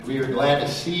We are glad to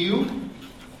see you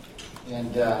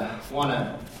and want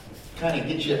to kind of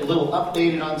get you a little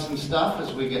updated on some stuff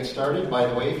as we get started. By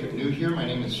the way, if you're new here, my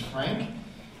name is Frank,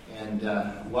 and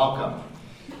welcome.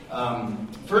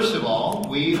 First of all,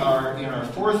 we are in our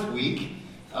fourth week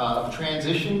of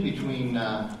transition between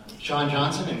Sean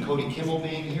Johnson and Cody Kimmel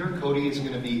being here. Cody is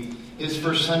going to be, his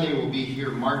first Sunday will be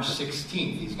here March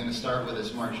 16th. He's going to start with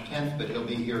us March 10th, but he'll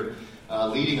be here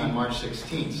leading on March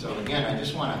 16th. So again,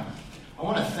 I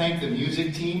want to thank the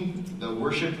music team, the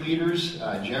worship leaders,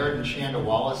 Jared and Shanda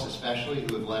Wallace especially,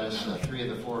 who have led us 3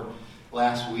 of the 4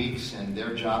 last weeks, and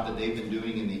their job that they've been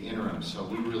doing in the interim. So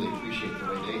we really appreciate the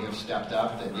way they have stepped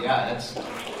up. And yeah, we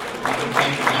can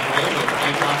thank them that way, but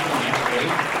thank God for them, that's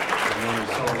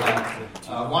great.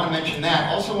 So want to mention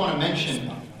that. Also want to mention,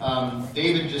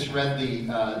 David just read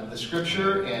the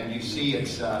scripture, and you see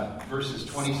it's verses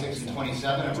 26 and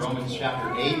 27 of Romans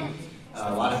chapter 8.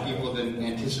 A lot of people have been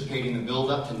anticipating the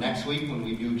build-up to next week when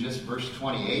we do just verse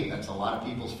 28. That's a lot of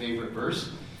people's favorite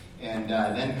verse. And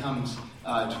then comes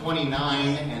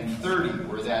 29 and 30,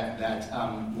 where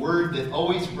that word that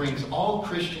always brings all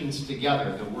Christians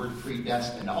together, the word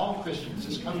predestined. All Christians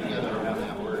just come together around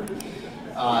that word.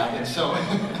 And so,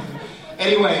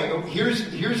 anyway, here's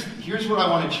what I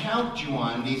want to challenge you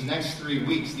on these next 3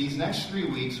 weeks. These next 3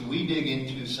 weeks, we dig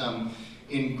into some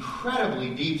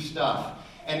incredibly deep stuff.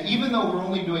 And even though we're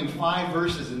only doing 5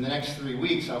 verses in the next 3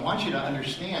 weeks, I want you to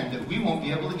understand that we won't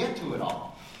be able to get to it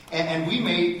all. And we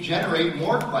may generate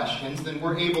more questions than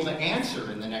we're able to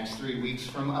answer in the next 3 weeks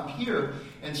from up here.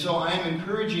 And so I am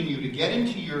encouraging you to get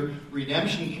into your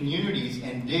redemption communities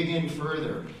and dig in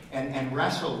further and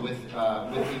wrestle with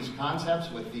these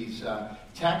concepts, with these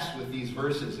texts, with these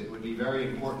verses. It would be very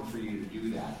important for you to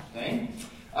do that. Okay?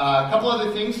 A couple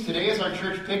other things. Today is our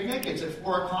church picnic. It's at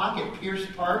 4 o'clock at Pierce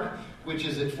Park, which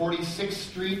is at 46th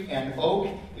Street and Oak.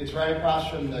 It's right across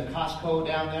from the Costco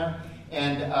down there.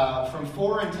 And from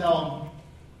 4 until,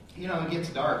 it gets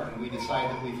dark and we decide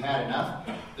that we've had enough,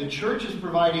 the church is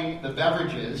providing the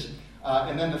beverages,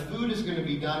 and then the food is going to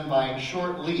be done by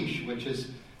Short Leash,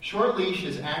 Short Leash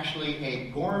is actually a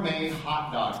gourmet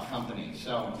hot dog company.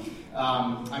 So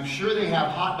I'm sure they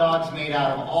have hot dogs made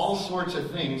out of all sorts of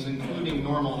things, including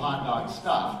normal hot dog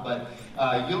stuff. But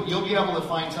you'll be able to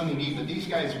find something to eat. But these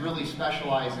guys really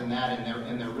specialize in that,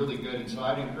 and they're really good. And so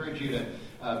I'd encourage you to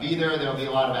be there. There'll be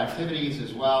a lot of activities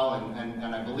as well. And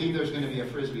I believe there's going to be a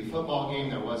Frisbee football game.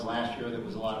 There was last year. That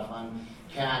was a lot of fun.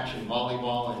 Catch and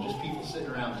volleyball and just people sitting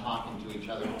around talking to each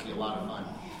other. It'll be a lot of fun.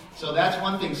 So that's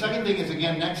one thing. Second thing is,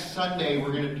 again, next Sunday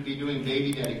we're going to be doing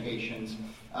baby dedications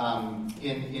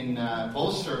in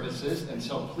both services. And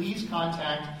so please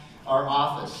contact our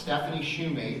office, Stephanie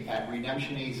Shoemate at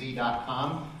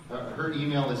redemptionaz.com. Her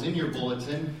email is in your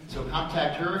bulletin. So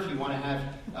contact her if you want to have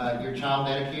your child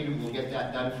dedicated. We'll get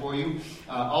that done for you.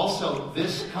 Also,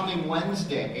 this coming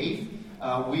Wednesday,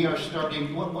 we are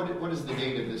starting, what is the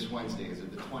date of this Wednesday? Is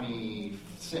it the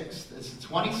 26th? It's the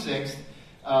 26th.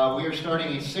 We are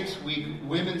starting a 6-week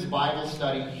women's Bible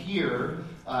study here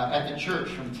at the church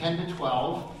from 10 to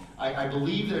 12. I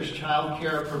believe there's child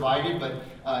care provided, but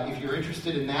if you're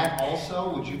interested in that also,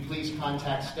 would you please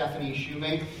contact Stephanie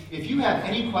Shoemate. If you have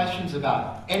any questions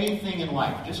about anything in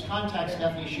life, just contact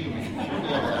Stephanie Shoemate. She'll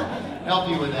be able to help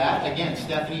you with that. Again,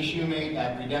 Stephanie Shoemate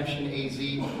at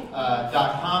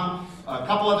redemptionaz.com. A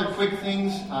couple other quick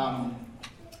things.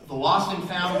 The Lost and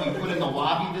Found we put in the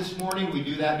lobby this morning. We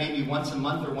do that maybe once a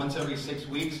month or once every 6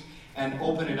 weeks and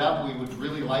open it up. We would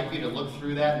really like you to look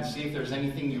through that and see if there's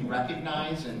anything you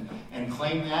recognize and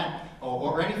claim that,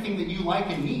 or anything that you like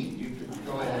and need. You could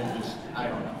go ahead and just, I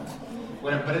don't know.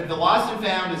 Whatever. But the Lost and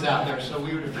Found is out there, so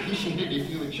we would appreciate it if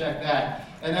you would check that.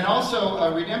 And then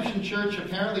also, Redemption Church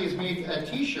apparently has made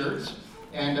T-shirts.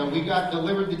 And we got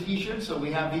delivered the T-shirts, so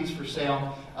we have these for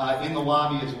sale in the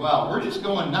lobby as well. We're just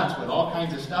going nuts with all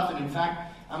kinds of stuff. And in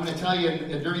fact, I'm going to tell you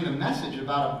during the message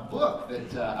about a book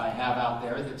that I have out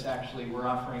there that's actually we're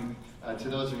offering to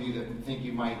those of you that think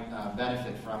you might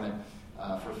benefit from it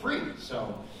for free.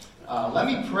 So let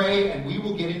me pray, and we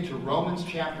will get into Romans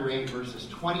chapter 8, verses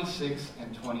 26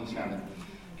 and 27.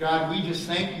 God, we just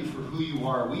thank you for who you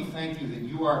are. We thank you that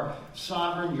you are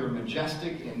sovereign, you're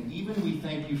majestic, and even we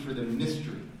thank you for the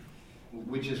mystery,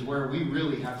 which is where we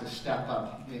really have to step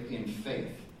up in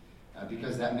faith,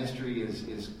 because that mystery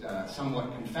is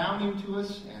somewhat confounding to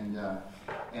us,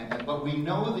 but we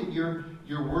know that your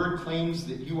word claims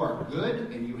that you are good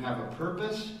and you have a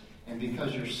purpose, and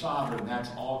because you're sovereign,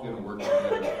 that's all going to work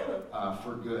together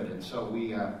for good. And so we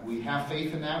have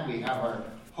faith in that. We have our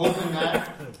hope in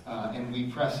that, and we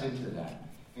press into that.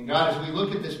 And God, as we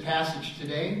look at this passage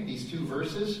today, these 2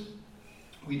 verses,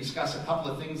 we discuss a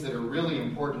couple of things that are really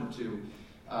important to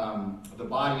the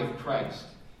body of Christ.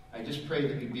 I just pray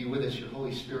that you'd be with us. Your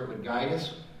Holy Spirit would guide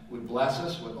us, would bless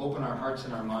us, would open our hearts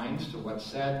and our minds to what's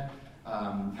said.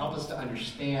 Help us to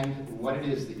understand what it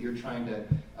is that you're trying to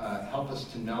help us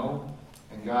to know.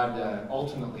 And God,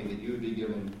 ultimately, that you would be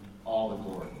given all the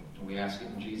glory. And we ask it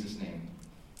in Jesus' name.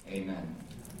 Amen.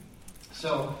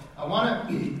 So I want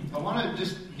to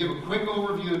just give a quick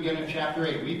overview again of chapter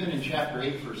 8. We've been in chapter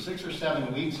 8 for 6 or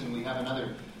 7 weeks, and we have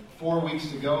another 4 weeks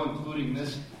to go, including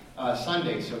this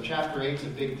Sunday. So chapter 8 is a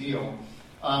big deal.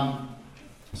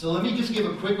 So let me just give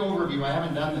a quick overview. I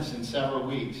haven't done this in several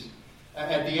weeks.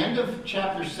 At the end of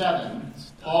chapter 7,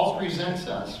 Paul presents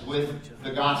us with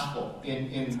the gospel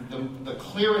in the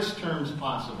clearest terms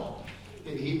possible.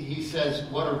 He says,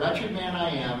 "What a wretched man I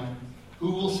am.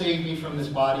 Who will save me from this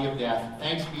body of death?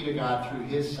 Thanks be to God through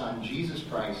his Son, Jesus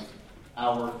Christ,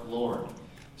 our Lord."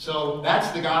 So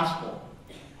that's the gospel.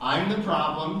 I'm the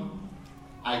problem.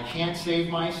 I can't save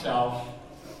myself.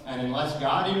 And unless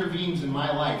God intervenes in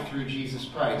my life through Jesus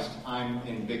Christ, I'm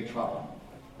in big trouble.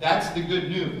 That's the good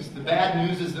news. The bad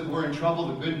news is that we're in trouble.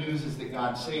 The good news is that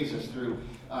God saves us through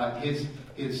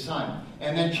his Son.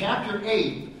 And then chapter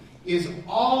 8 is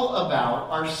all about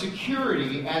our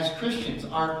security as Christians,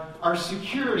 our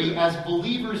security as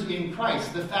believers in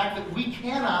Christ, the fact that we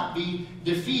cannot be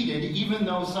defeated even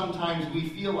though sometimes we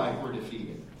feel like we're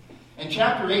defeated. And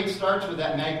chapter 8 starts with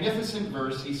that magnificent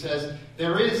verse. He says,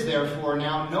 "There is therefore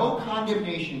now no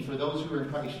condemnation for those who are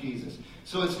in Christ Jesus."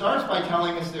 So it starts by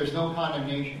telling us there's no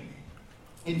condemnation.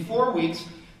 In 4 weeks,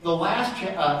 the last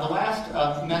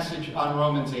message on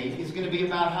Romans 8 is going to be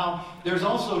about how there's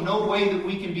also no way that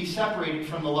we can be separated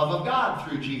from the love of God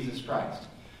through Jesus Christ.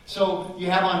 So you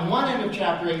have on one end of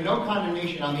chapter 8, no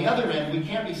condemnation. On the other end, we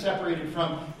can't be separated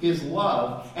from his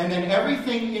love. And then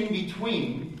everything in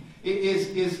between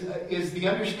is the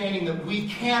understanding that we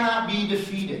cannot be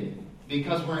defeated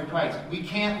because we're in Christ. We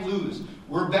can't lose.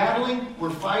 We're battling,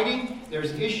 we're fighting,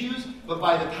 there's issues, but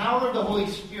by the power of the Holy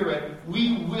Spirit,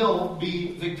 we will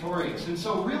be victorious. And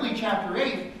so really chapter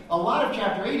 8, a lot of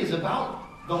chapter 8 is about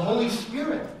the Holy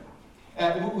Spirit.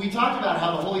 We talked about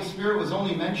how the Holy Spirit was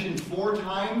only mentioned 4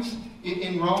 times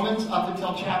in Romans up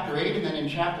until chapter 8, and then in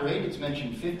chapter 8 it's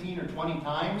mentioned 15 or 20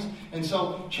 times. And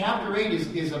so chapter 8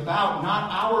 is about not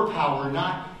our power,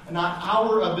 not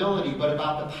our ability, but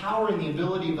about the power and the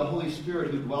ability of the Holy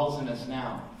Spirit who dwells in us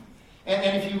now.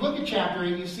 And if you look at chapter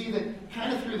 8, you see that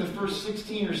kind of through the first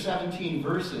 16 or 17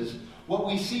 verses, what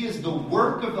we see is the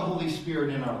work of the Holy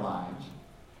Spirit in our lives.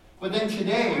 But then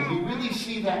today, we really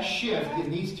see that shift in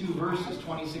these 2 verses,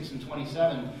 26 and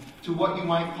 27, to what you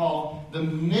might call the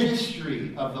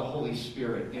ministry of the Holy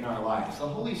Spirit in our lives. The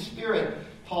Holy Spirit,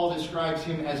 Paul describes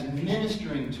him as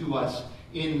ministering to us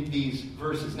in these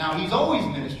verses. Now, he's always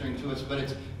ministering to us, but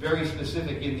it's very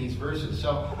specific in these verses.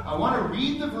 So I want to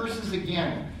read the verses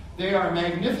again. They are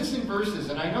magnificent verses,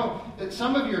 and I know that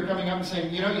some of you are coming up and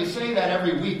saying, you say that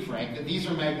every week, Frank, that these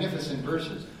are magnificent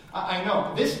verses. I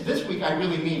know. This week I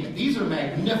really mean it. These are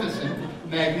magnificent,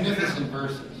 magnificent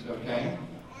verses, okay?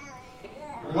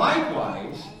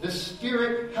 Likewise, the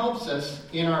Spirit helps us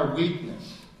in our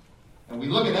weakness. And we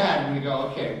look at that and we go,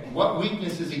 okay, what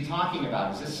weakness is he talking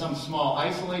about? Is this some small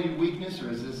isolated weakness, or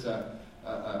is this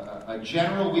a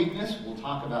general weakness? We'll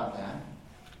talk about that.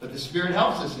 But the Spirit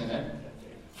helps us in it.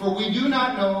 For we do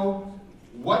not know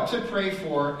what to pray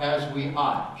for as we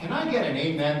ought. Can I get an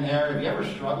amen there? Have you ever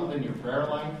struggled in your prayer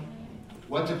life?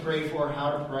 What to pray for,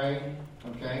 how to pray?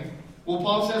 Okay? Well,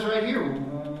 Paul says right here,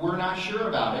 we're not sure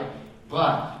about it,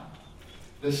 but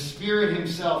the Spirit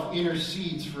himself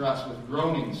intercedes for us with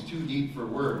groanings too deep for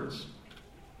words.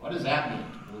 What does that mean?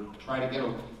 We'll try to get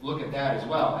a look at that as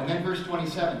well. And then verse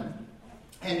 27.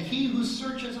 And he who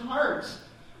searches hearts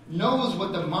knows what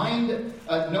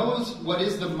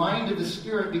is the mind of the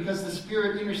Spirit, because the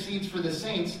Spirit intercedes for the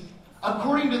saints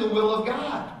according to the will of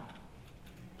God.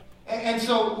 And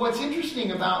so what's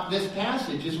interesting about this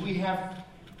passage is we have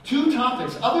 2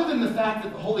 topics. Other than the fact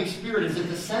that the Holy Spirit is at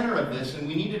the center of this, and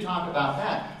we need to talk about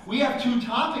that, we have 2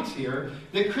 topics here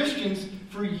that Christians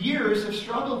for years have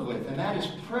struggled with, and that is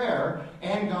prayer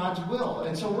and God's will.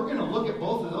 And so we're going to look at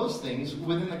both of those things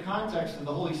within the context of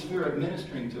the Holy Spirit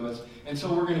ministering to us, and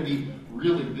so we're going to be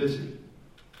really busy.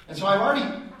 And so I've already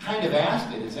kind of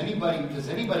asked it, does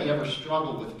anybody ever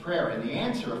struggle with prayer? And the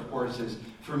answer, of course, is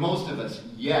for most of us,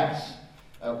 yes.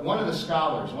 One of the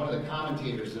scholars, one of the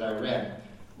commentators that I read,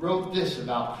 wrote this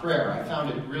about prayer. I found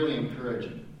it really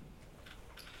encouraging.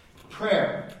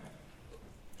 Prayer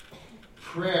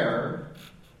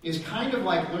is kind of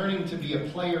like learning to be a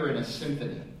player in a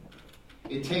symphony.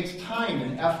 It takes time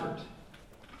and effort.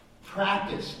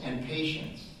 practice, and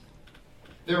patience.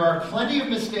 There are plenty of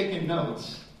mistaken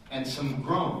notes and some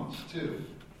groans too.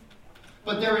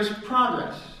 But there is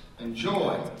progress and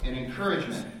joy and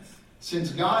encouragement,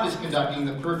 since God is conducting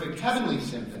the perfect heavenly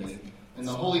symphony, and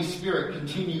the Holy Spirit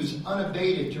continues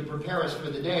unabated to prepare us for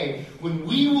the day when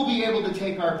we will be able to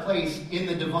take our place in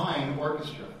the divine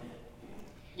orchestra.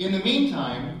 In the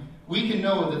meantime, we can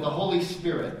know that the Holy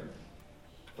Spirit,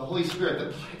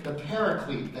 the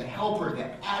Paraclete, the Helper,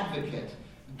 the Advocate,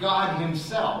 God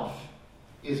Himself,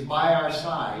 is by our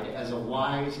side as a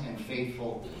wise and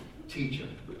faithful teacher.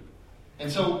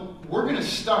 And so we're going to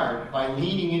start by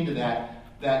leaning into that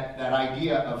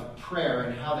idea of prayer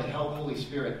and how the Holy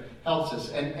Spirit helps us.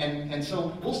 And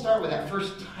so we'll start with that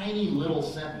first tiny little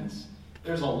sentence.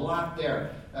 There's a lot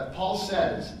there. Paul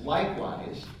says,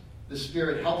 likewise, the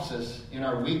Spirit helps us in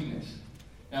our weakness.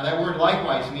 Now that word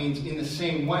likewise means in the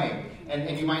same way.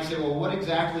 And you might say, well, what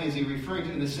exactly is he referring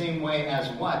to? In the same way as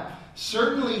what?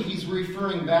 Certainly he's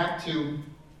referring back to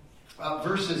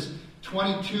verses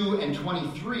 22 and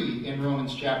 23 in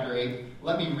Romans chapter 8.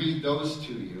 Let me read those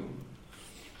to you.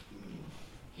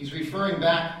 He's referring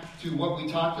back to what we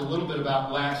talked a little bit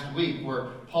about last week, where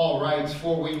Paul writes,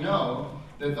 for we know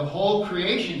that the whole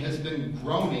creation has been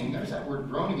groaning, there's that word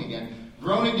groaning again,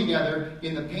 groaning together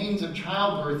in the pains of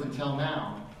childbirth until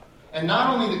now. And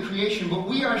not only the creation, but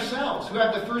we ourselves, who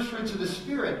have the first fruits of the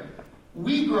Spirit,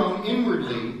 we groan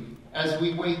inwardly as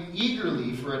we wait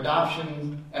eagerly for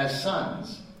adoption as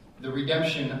sons, the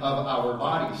redemption of our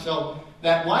bodies. So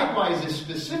that likewise is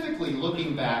specifically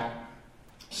looking back,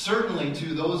 certainly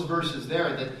to those verses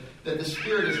there, that the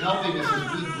Spirit is helping us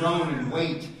as we groan and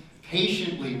wait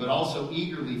patiently, but also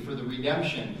eagerly for the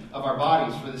redemption of our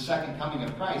bodies, for the second coming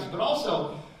of Christ. But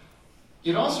also,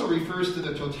 it also refers to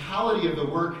the totality of the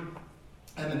work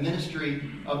and the ministry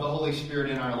of the Holy Spirit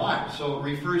in our lives. So it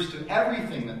refers to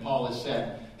everything that Paul has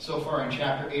said so far in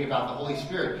chapter 8 about the Holy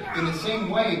Spirit. In the same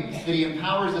way that He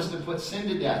empowers us to put sin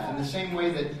to death, in the same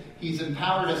way that He's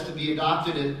empowered us to be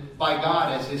adopted by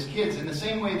God as His kids, in the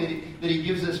same way that He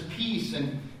gives us peace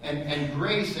and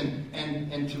grace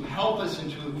and to help us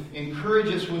and to encourage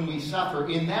us when we suffer,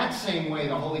 in that same way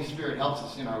the Holy Spirit helps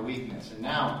us in our weakness. And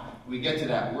now we get to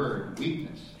that word,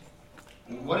 weakness.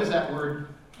 What does that word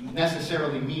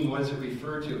necessarily mean? What does it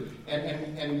refer to?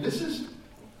 And this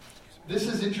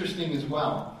is interesting as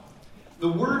well.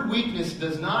 The word weakness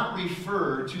does not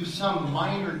refer to some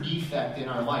minor defect in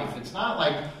our life. It's not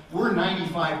like we're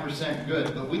 95%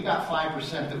 good, but we got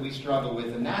 5% that we struggle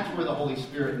with, and that's where the Holy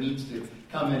Spirit needs to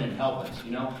come in and help us.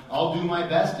 You know, I'll do my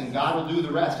best, and God will do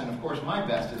the rest. And of course, my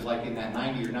best is like in that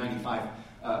 90 or 95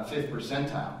 fifth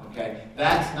percentile. Okay,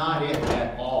 that's not it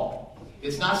at all.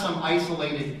 It's not some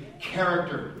isolated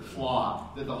character flaw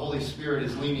that the Holy Spirit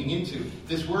is leaning into.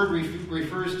 This word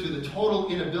refers to the total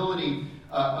inability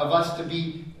of us to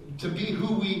be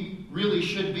who we really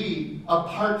should be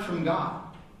apart from God.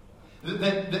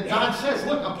 That God says,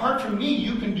 look, apart from me,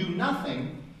 you can do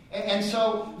nothing. And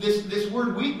so this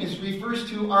word weakness refers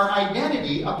to our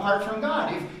identity apart from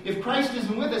God. If Christ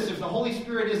isn't with us, if the Holy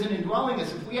Spirit isn't indwelling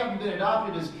us, if we haven't been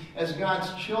adopted as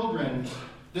God's children,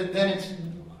 then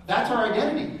that's our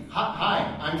identity.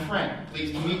 Hi, I'm Frank.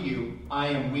 Pleased to meet you. I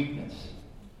am weakness.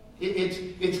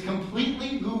 It's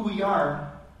completely who we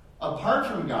are apart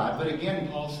from God. But again,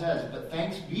 Paul says, but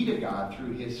thanks be to God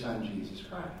through His Son, Jesus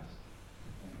Christ.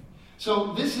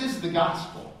 So this is the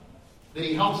gospel, that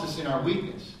He helps us in our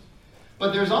weakness.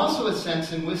 But there's also a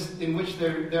sense in which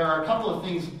there are a couple of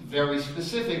things very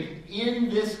specific in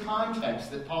this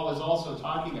context that Paul is also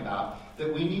talking about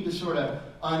that we need to sort of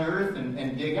unearth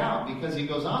and dig out, because he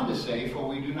goes on to say, for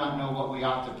we do not know what we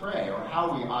ought to pray or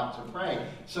how we ought to pray.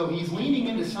 So he's leaning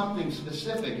into something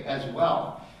specific as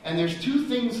well. And there's two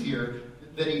things here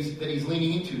that he's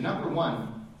leaning into. Number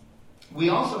one, we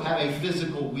also have a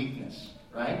physical weakness,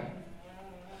 right?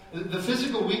 The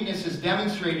physical weakness is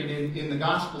demonstrated in the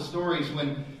gospel stories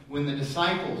when the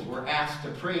disciples were asked to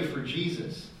pray for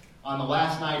Jesus on the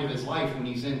last night of His life when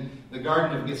He's in the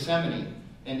Garden of Gethsemane.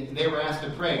 And they were asked to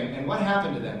pray. And what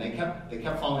happened to them? They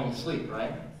kept falling asleep,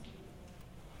 right?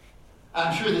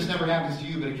 I'm sure this never happens to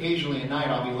you, but occasionally at night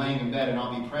I'll be laying in bed and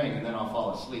I'll be praying, and then I'll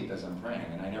fall asleep as I'm praying,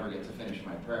 and I never get to finish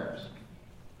my prayers.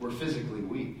 We're physically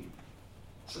weak.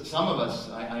 So some of us,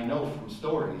 I know from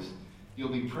stories, you'll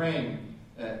be praying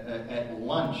at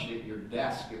lunch at your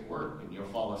desk at work, and you'll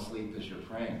fall asleep as you're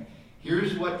praying.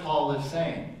 Here's what Paul is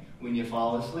saying. When you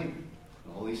fall asleep,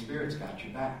 the Holy Spirit's got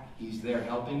your back. He's there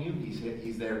helping you.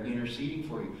 He's there interceding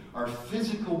for you. Our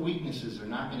physical weaknesses are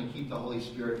not going to keep the Holy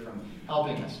Spirit from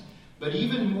helping us. But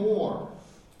even more,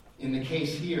 in the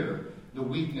case here, the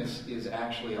weakness is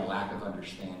actually a lack of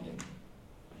understanding.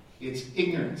 It's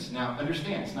ignorance. Now,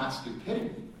 understand, it's not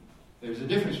stupidity. There's a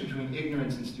difference between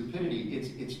ignorance and stupidity.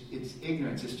 It's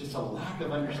ignorance. It's just a lack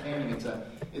of understanding.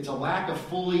 It's a lack of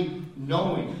fully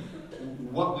knowing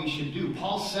what we should do.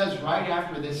 Paul says right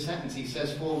after this sentence, he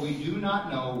says, "For we do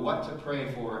not know what to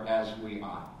pray for as we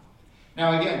ought."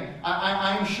 Now again,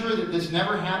 I'm sure that this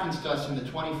never happens to us in the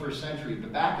 21st century,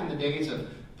 but back in the days of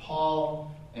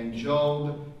Paul and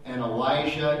Job and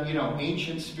Elijah,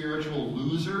 ancient spiritual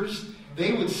losers,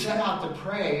 they would set out to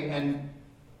pray, and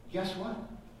guess what?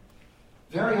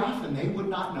 Very often they would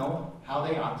not know how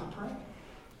they ought to pray.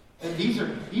 And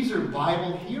these are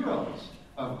Bible heroes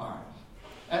of ours.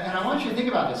 And I want you to think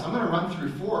about this. I'm going to run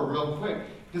through 4 real quick,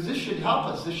 because this should help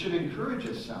us. This should encourage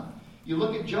us some. You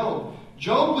look at Job.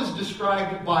 Job was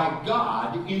described by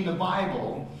God in the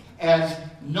Bible as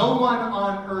no one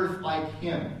on earth like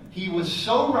him. He was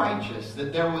so righteous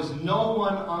that there was no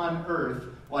one on earth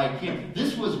like him.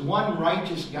 This was one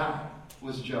righteous guy,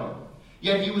 was Job.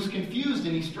 Yet he was confused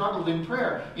and he struggled in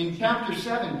prayer. In chapter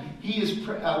 7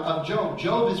 of Job,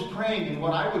 Job is praying in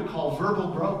what I would call verbal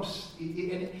gropes.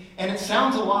 And it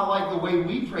sounds a lot like the way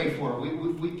we pray for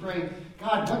it. We pray,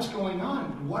 "God, what's going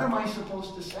on? What am I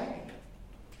supposed to say?"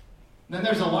 Then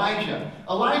there's Elijah.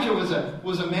 Elijah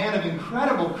was a man of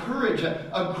incredible courage,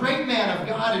 a great man of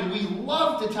God, and we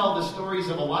love to tell the stories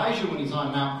of Elijah when he's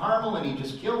on Mount Carmel and he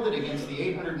just killed it against the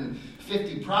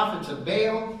 850 prophets of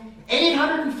Baal.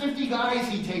 850 guys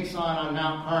he takes on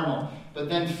Mount Carmel, but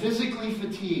then physically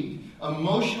fatigued,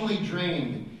 emotionally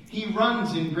drained, he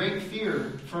runs in great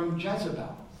fear from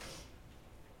Jezebel.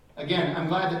 Again, I'm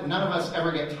glad that none of us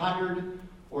ever get tired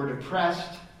or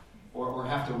depressed or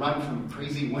have to run from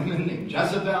crazy women named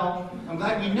Jezebel. I'm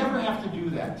glad we never have to do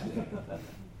that today.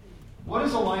 What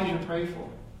does Elijah pray for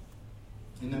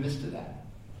in the midst of that?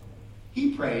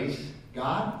 He prays,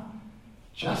 "God,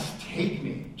 just take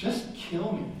me. Just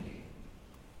kill me."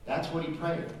 That's what he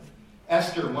prayed.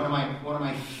 Esther, one of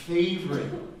my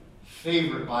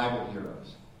favorite Bible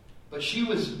heroes. But she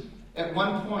was, at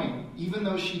one point, even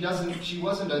though she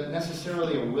wasn't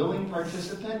necessarily a willing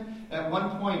participant, at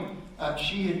one point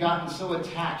she had gotten so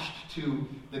attached to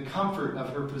the comfort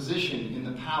of her position in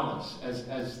the palace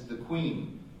as the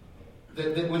queen,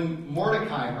 that when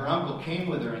Mordecai, her uncle, came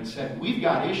with her and said, "We've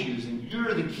got issues and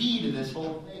you're the key to this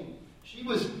whole thing," she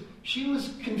was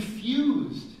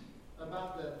confused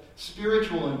about the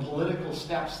spiritual and political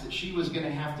steps that she was going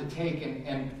to have to take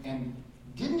and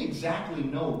didn't exactly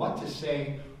know what to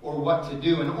say or what to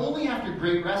do. And only after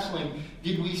great wrestling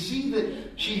did we see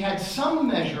that she had some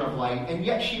measure of light, and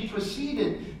yet she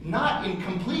proceeded not in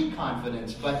complete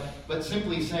confidence, but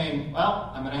simply saying,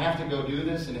 "Well, I'm going to have to go do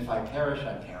this, and if I perish,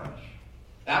 I perish."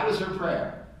 That was her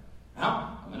prayer.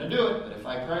 "Well, I'm going to do it, but if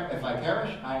I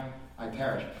perish, I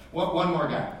perish." One more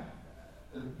guy.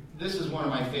 This is one of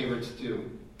my favorites too.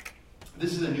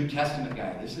 This is a New Testament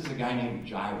guy. This is a guy named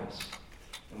Jairus.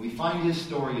 And we find his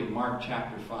story in Mark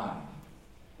chapter 5.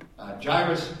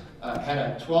 Jairus had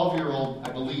a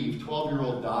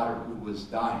 12-year-old daughter who was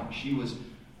dying. She was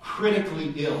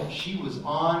critically ill. She was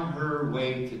on her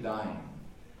way to dying.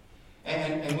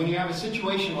 And when you have a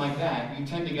situation like that, you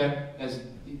tend to get,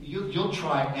 you'll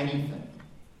try anything.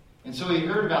 And so he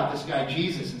heard about this guy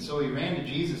Jesus, and so he ran to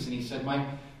Jesus and he said,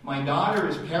 My daughter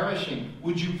is perishing.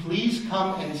 Would you please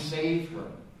come and save her?"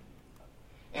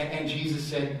 And Jesus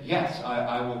said, "Yes,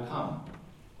 I will come."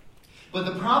 But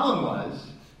the problem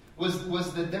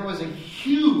was that there was a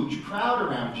huge crowd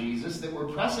around Jesus that were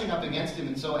pressing up against him.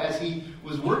 And so as he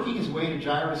was working his way to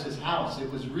Jairus' house,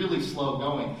 it was really slow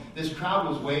going. This crowd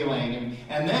was waylaying him.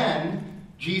 And then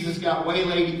Jesus got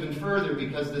waylaid even further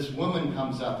because this woman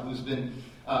comes up who's been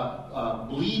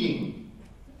bleeding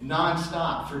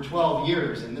nonstop for 12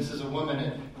 years. And this is a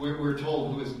woman, we're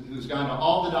told, who's gone to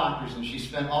all the doctors, and she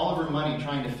spent all of her money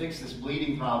trying to fix this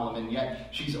bleeding problem, and yet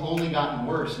she's only gotten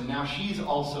worse. And now she's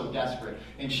also desperate.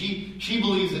 And she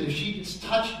believes that if she just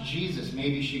touched Jesus,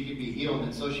 maybe she could be healed.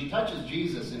 And so she touches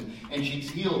Jesus, and she's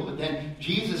healed. But then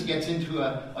Jesus gets into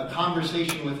a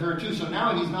conversation with her too. So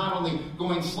now he's not only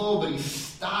going slow, but he's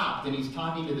stopped, and he's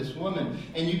talking to this woman.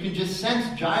 And you can just sense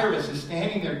Jairus is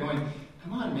standing there going,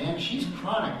 "Come on, man, she's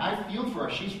chronic. I feel for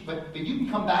her. But you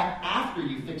can come back after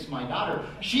you fix my daughter.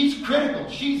 She's critical.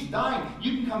 She's dying.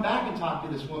 You can come back and talk to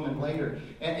this woman later."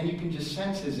 And you can just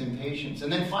sense his impatience.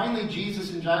 And then finally,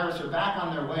 Jesus and Jairus are back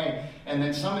on their way. And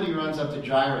then somebody runs up to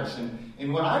Jairus.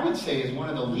 And what I would say is one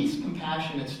of the least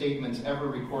compassionate statements ever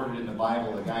recorded in the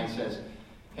Bible. The guy says,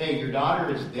 "Hey, your daughter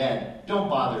is dead. Don't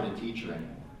bother to teach her anymore."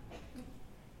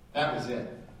 That was it.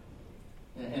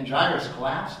 And Jairus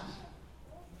collapses.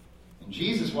 And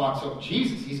Jesus walks over.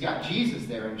 He's got Jesus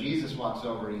there, and Jesus walks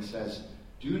over and he says,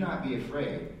 "Do not be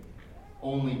afraid,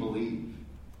 only believe.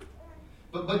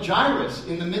 But Jairus,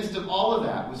 in the midst of all of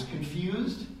that, was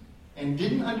confused and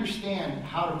didn't understand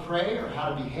how to pray or how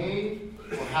to behave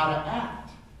or how to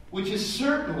act, which is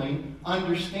certainly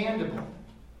understandable.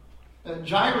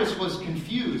 Jairus was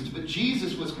confused, but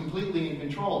Jesus was completely in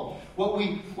control. What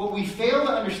we fail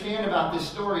to understand about this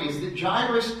story is that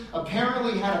Jairus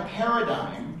apparently had a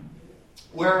paradigm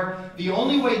where the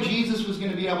only way Jesus was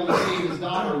going to be able to save his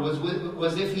daughter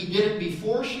was if he did it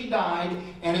before she died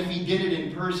and if he did it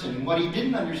in person. And what he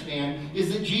didn't understand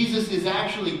is that Jesus is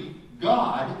actually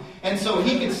God, and so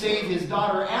he could save his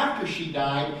daughter after she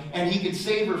died, and he could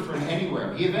save her from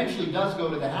anywhere. He eventually does go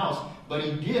to the house, but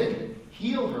he did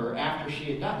heal her after she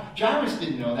had died. Jairus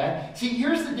didn't know that. See,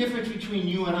 here's the difference between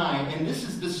you and I, and this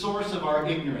is the source of our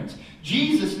ignorance.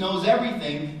 Jesus knows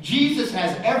everything. Jesus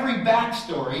has every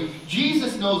backstory.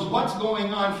 Jesus knows what's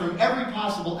going on from every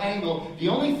possible angle. The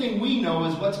only thing we know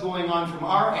is what's going on from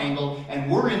our angle,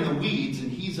 and we're in the weeds,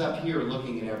 and he's up here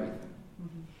looking at everything.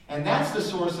 And that's the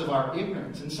source of our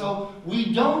ignorance. And so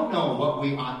we don't know what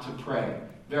we ought to pray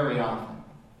very often.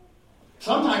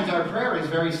 Sometimes our prayer is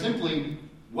very simply,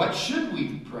 what should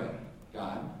we pray,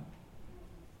 God?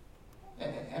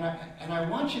 And I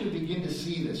want you to begin to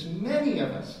see this. Many of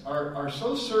us are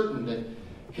so certain that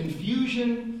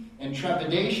confusion and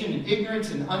trepidation and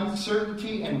ignorance and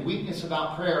uncertainty and weakness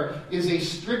about prayer is a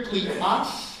strictly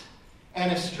us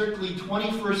and a strictly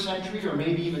 21st century or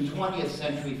maybe even 20th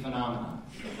century phenomenon.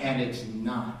 And it's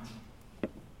not.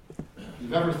 If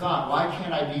you've ever thought, why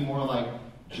can't I be more like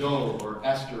Job or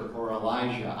Esther or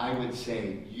Elijah? I would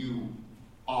say, you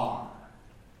are.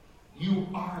 You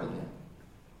are them.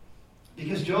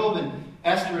 Because Job and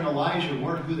Esther and Elijah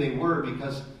weren't who they were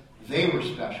because they were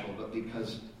special, but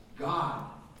because God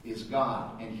is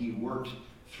God and he worked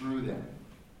through them.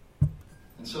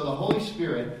 And so the Holy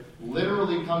Spirit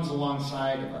literally comes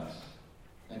alongside of us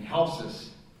and helps us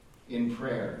in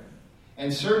prayer.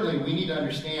 And certainly we need to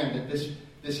understand that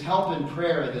this help in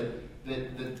prayer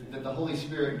that the Holy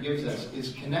Spirit gives us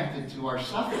is connected to our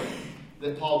suffering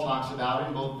that Paul talks about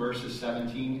in both verses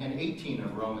 17 and 18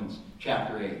 of Romans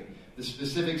chapter 8. The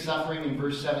specific suffering in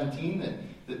verse 17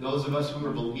 that those of us who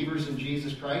are believers in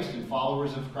Jesus Christ and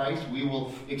followers of Christ, we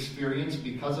will experience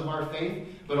because of our faith,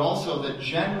 but also the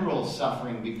general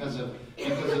suffering because of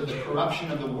the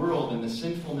corruption of the world and the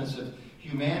sinfulness of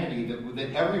humanity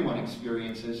that everyone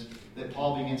experiences, that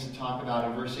Paul begins to talk about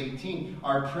in verse 18.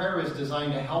 Our prayer is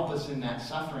designed to help us in that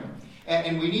suffering.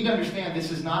 And we need to understand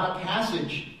this is not a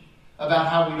passage about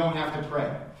how we don't have to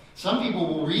pray. Some people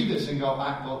will read this and go,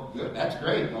 well, good, that's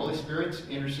great. The Holy Spirit's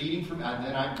interceding for me.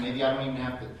 Then maybe I don't even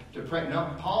have to pray.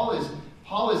 No, Paul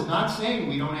is not saying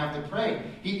we don't have to pray.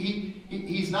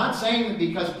 He's not saying that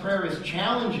because prayer is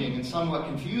challenging and somewhat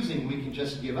confusing, we can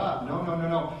just give up.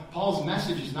 No. Paul's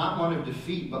message is not one of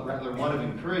defeat, but rather one of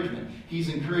encouragement. He's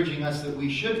encouraging us that we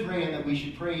should pray and that we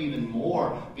should pray even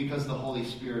more because the Holy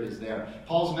Spirit is there.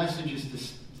 Paul's message is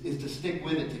to stick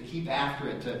with it, to keep after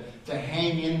it, to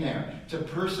hang in there, to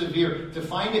persevere, to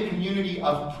find a community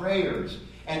of prayers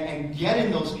and get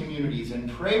in those communities and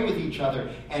pray with each other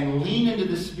and lean into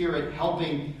the Spirit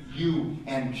helping you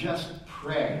and just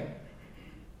pray.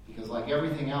 Because like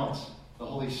everything else, the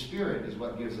Holy Spirit is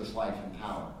what gives us life and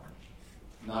power,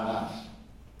 not us.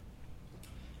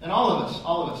 And all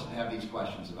of us have these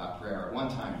questions about prayer at one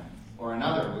time or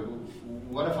another.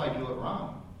 What if I do it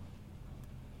wrong?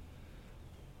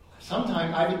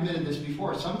 Sometimes, I've admitted this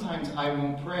before, sometimes I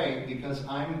won't pray because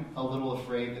I'm a little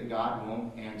afraid that God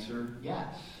won't answer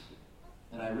yes.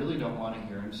 And I really don't want to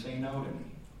hear him say no to me.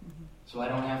 So I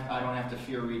don't have to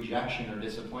fear rejection or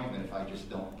disappointment if I just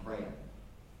don't pray.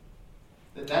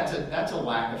 That's a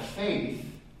lack of faith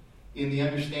in the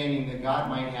understanding that God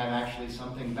might have actually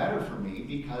something better for me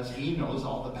because he knows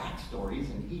all the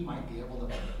backstories and he might be able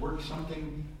to work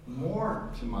something more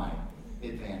to my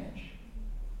advantage.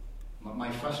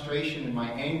 My frustration and my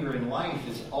anger in life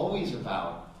is always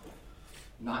about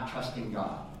not trusting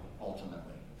God, ultimately.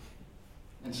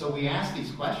 And so we ask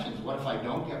these questions. What if I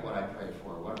don't get what I pray for?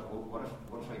 What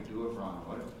if I do it wrong?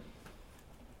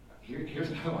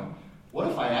 Here's another one. What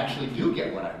if I actually do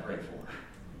get what I pray for?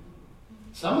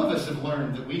 Some of us have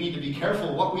learned that we need to be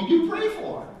careful what we do pray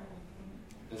for,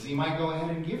 because he might go ahead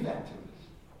and give that to us.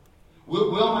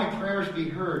 Will my prayers be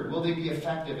heard? Will they be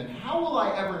effective? And how will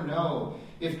I ever know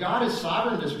if God is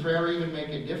sovereign? Does prayer even make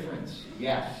a difference?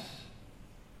 Yes.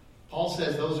 Paul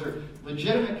says those are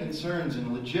legitimate concerns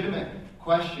and legitimate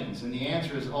questions, and the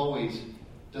answer is always,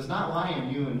 does not lie in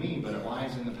you and me, but it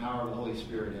lies in the power of the Holy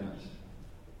Spirit in us.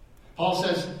 Paul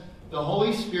says the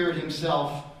Holy Spirit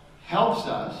himself helps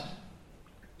us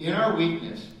in our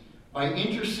weakness by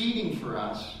interceding for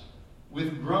us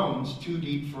with groans too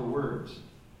deep for words.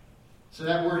 So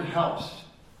that word helps.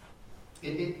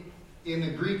 In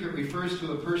the Greek, it refers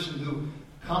to a person who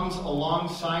comes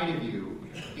alongside of you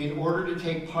in order to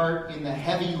take part in the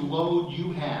heavy load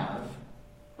you have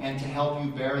and to help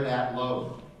you bear that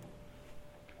load.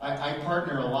 I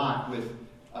partner a lot with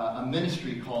a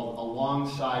ministry called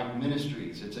Alongside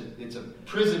Ministries. It's a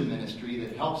prison ministry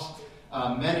that helps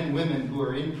men and women who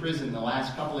are in prison the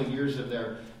last couple of years of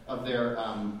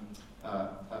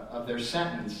their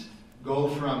sentence go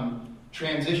from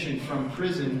transition from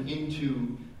prison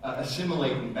into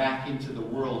assimilating back into the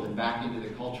world and back into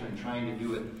the culture and trying to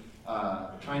do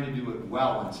it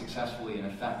well and successfully and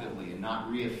effectively and not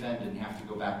re-offend and have to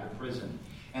go back to prison.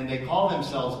 And they call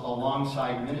themselves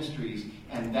Alongside Ministries,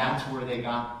 and that's where they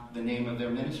got the name of their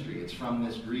ministry. It's from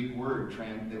this Greek word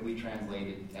that we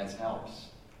translated as helps.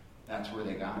 That's where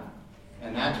they got it.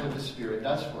 And that's what the Spirit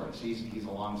does for us. He's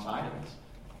alongside of us.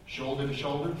 Shoulder to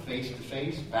shoulder, face to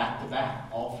face, back to back,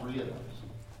 all three of those.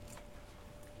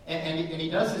 And he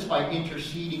does this by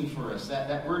interceding for us.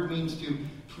 That word means to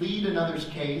plead another's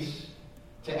case,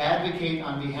 to advocate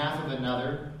on behalf of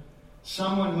another,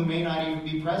 someone who may not even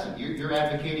be present. You're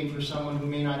advocating for someone who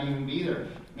may not even be there.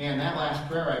 Man, that last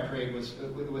prayer I prayed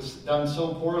was done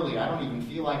so poorly. I don't even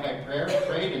feel like I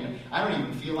prayed, and I don't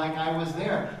even feel like I was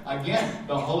there. Again,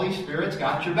 the Holy Spirit's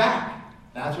got your back.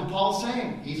 That's what Paul's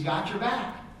saying. He's got your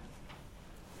back.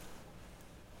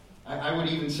 I would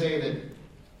even say that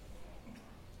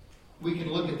we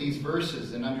can look at these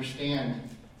verses and understand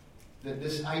that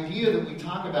this idea that we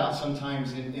talk about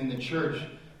sometimes in the church,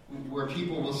 where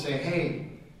people will say, hey,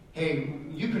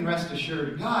 you can rest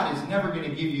assured, God is never going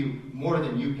to give you more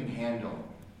than you can handle.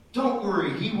 Don't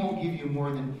worry, He won't give you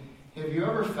more than... Have you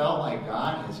ever felt like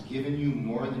God has given you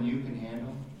more than you can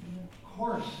handle? Of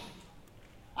course.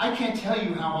 I can't tell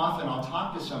you how often I'll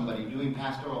talk to somebody doing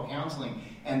pastoral counseling,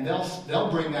 and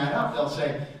they'll bring that up. They'll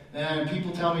say, and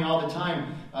people tell me all the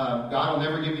time, God will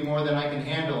never give me more than I can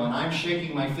handle. And I'm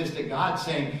shaking my fist at God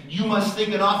saying, you must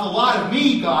think an awful lot of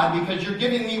me, God, because you're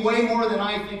giving me way more than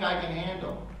I think I can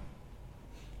handle.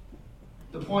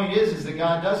 The point is that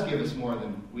God does give us more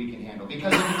than we can handle.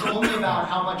 Because if it's only about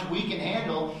how much we can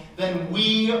handle, then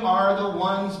we are the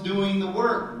ones doing the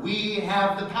work. We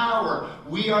have the power.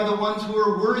 We are the ones who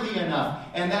are worthy enough.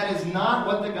 And that is not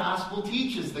what the gospel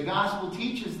teaches. The gospel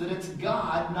teaches that it's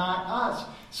God, not us.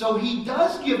 So He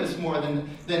does give us more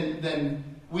than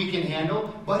we can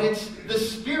handle, but it's the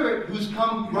Spirit who's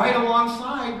come right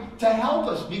alongside to help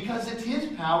us because it's His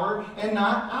power and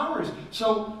not ours.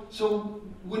 So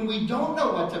when we don't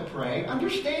know what to pray,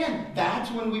 understand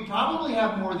that's when we probably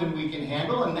have more than we can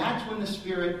handle, and that's when the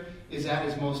Spirit is at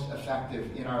His most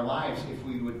effective in our lives if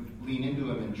we would lean into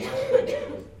Him and trust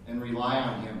Him and rely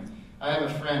on Him. I have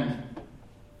a friend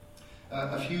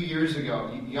a few years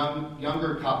ago,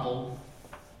 younger couple.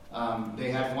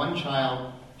 They had one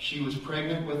child. She was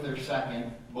pregnant with their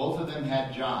second. Both of them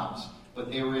had jobs,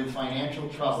 but they were in financial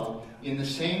trouble. In the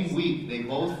same week, they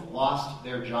both lost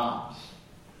their jobs.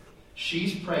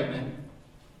 She's pregnant,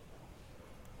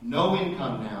 no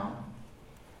income now.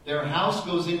 Their house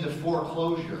goes into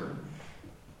foreclosure,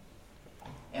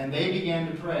 and they began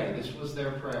to pray. This was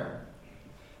their prayer.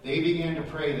 They began to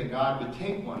pray that God would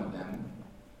take one of them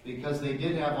because they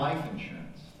did have life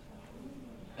insurance.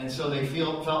 And so they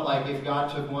felt like if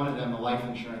God took one of them, the life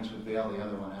insurance would bail the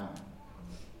other one out.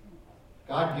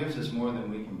 God gives us more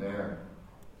than we can bear.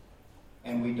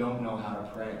 And we don't know how to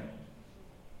pray.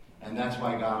 And that's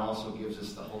why God also gives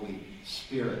us the Holy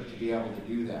Spirit to be able to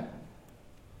do that.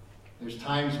 There's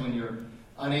times when you're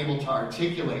unable to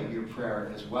articulate your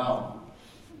prayer as well.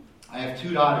 I have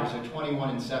two daughters. They're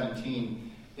 21 and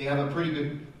 17. They have a pretty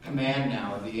good command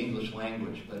now of the English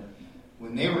language. But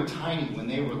when they were tiny, when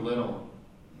they were little,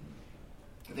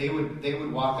 they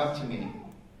would walk up to me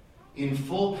in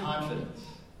full confidence.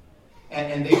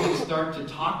 And they would start to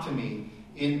talk to me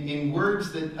in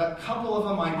words that a couple of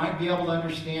them I might be able to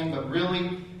understand, but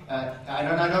really,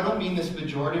 I don't mean this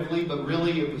pejoratively, but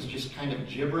really it was just kind of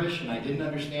gibberish and I didn't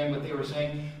understand what they were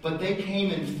saying. But they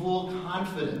came in full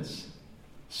confidence,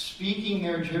 speaking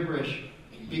their gibberish,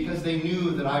 because they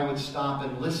knew that I would stop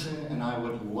and listen and I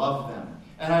would love them.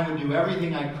 And I would do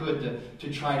everything I could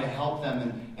to try to help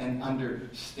them and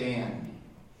understand.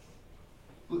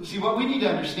 See, what we need to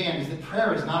understand is that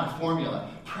prayer is not a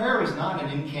formula. Prayer is not an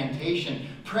incantation.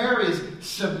 Prayer is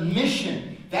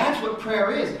submission. That's what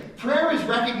prayer is. Prayer is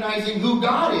recognizing who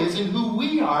God is and who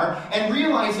we are and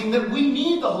realizing that we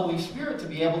need the Holy Spirit to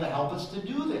be able to help us to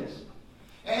do this.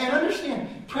 And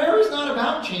understand, prayer is not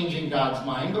about changing God's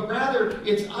mind, but rather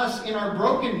it's us in our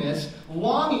brokenness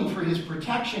longing for His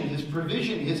protection, His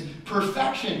provision, His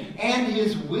perfection, and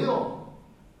His will.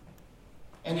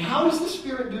 And how does the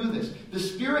Spirit do this? The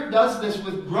Spirit does this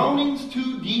with groanings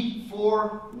too deep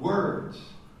for words.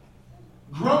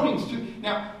 Groanings too...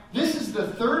 Now, this is the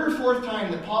third or fourth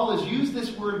time that Paul has used this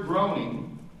word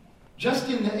groaning just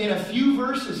in a few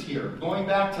verses here, going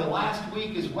back to last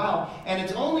week as well. And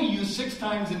it's only used 6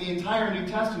 times in the entire New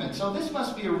Testament. So this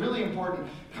must be a really important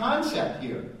concept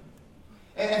here.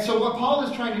 And so what Paul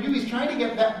is trying to do, he's trying to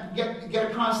get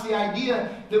across the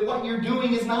idea that what you're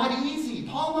doing is not easy.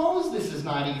 Paul knows this is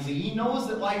not easy. He knows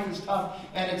that life is tough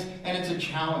and it's a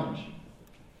challenge.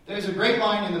 There's a great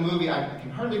line in the movie, I can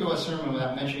hardly go a sermon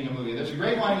without mentioning a movie. There's a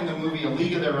great line in the movie, A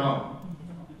League of Their Own.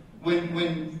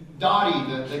 When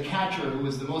Dottie, the catcher, who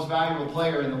was the most valuable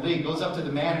player in the league, goes up to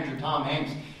the manager, Tom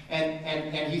Hanks,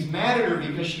 and he's mad at her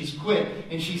because she's quit.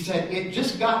 And she said, "It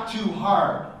just got too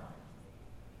hard."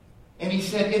 And he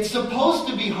said, "It's supposed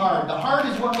to be hard. The hard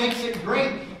is what makes it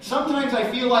great." Sometimes I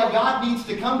feel like God needs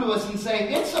to come to us and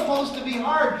say, it's supposed to be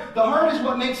hard. The hard is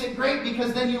what makes it great,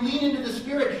 because then you lean into the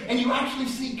Spirit and you actually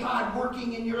see God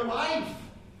working in your life.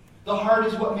 The hard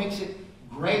is what makes it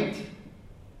great.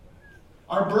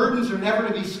 Our burdens are never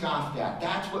to be scoffed at.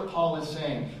 That's what Paul is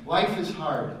saying. Life is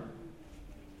hard.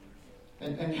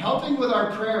 And helping with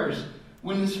our prayers,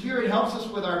 when the Spirit helps us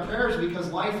with our prayers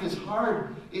because life is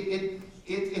hard,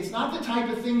 it's not the type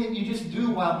of thing that you just do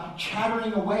while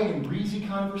chattering away in breezy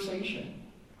conversation.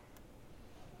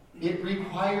 It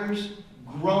requires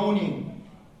groaning.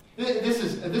 This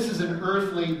is an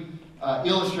earthly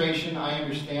illustration. I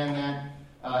understand that.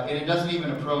 And it doesn't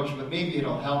even approach, but maybe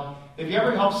it'll help. Have you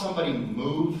ever helped somebody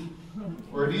move?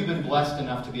 Or have you been blessed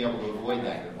enough to be able to avoid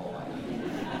that your whole life?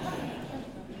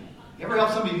 You ever help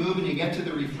somebody move and you get to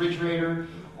the refrigerator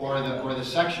or the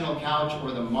sectional couch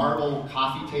or the marble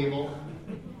coffee table?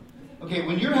 Okay,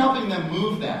 when you're helping them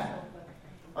move that,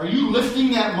 are you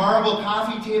lifting that marble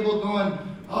coffee table going,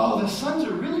 "Oh, the Suns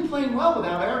are really playing well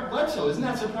without Eric Bledsoe. Isn't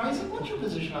that surprising? What's your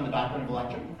position on the doctrine of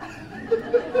election?"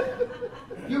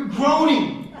 You're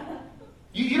groaning.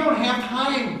 You don't have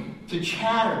time to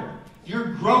chatter.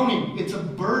 You're groaning. It's a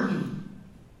burden.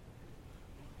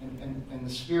 And the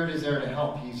Spirit is there to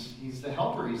help. He's the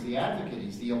helper. He's the advocate.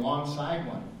 He's the alongside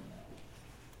one.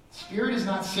 Spirit is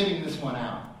not sitting this one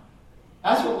out.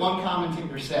 That's what one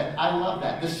commentator said. I love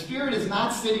that. The Spirit is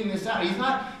not sitting this out. He's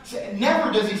not.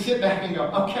 Never does he sit back and go,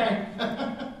 "Okay,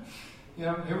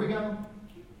 here we go."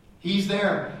 He's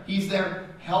there. He's there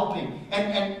helping.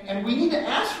 And we need to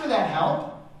ask for that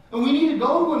help. And we need to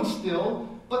go to Him still.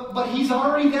 But He's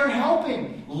already there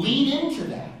helping. Lean into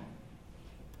that.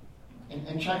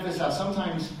 And check this out.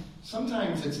 Sometimes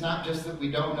it's not just that we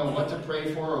don't know what to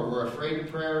pray for, or we're afraid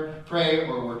to pray,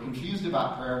 or we're confused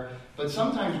about prayer. But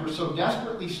sometimes we're so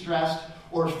desperately stressed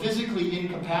or physically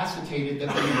incapacitated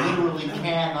that we literally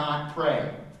cannot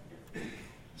pray.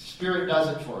 Spirit does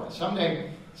it for us.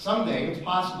 Someday it's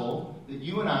possible that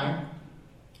you and I,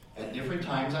 at different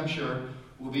times I'm sure,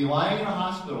 will be lying in a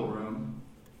hospital room,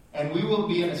 and we will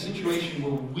be in a situation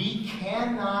where we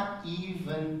cannot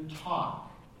even talk.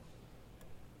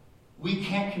 We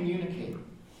can't communicate.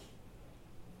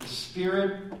 The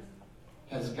Spirit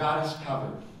has got us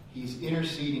covered. He's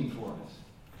interceding for us.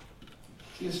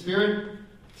 See, the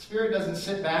Spirit doesn't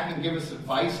sit back and give us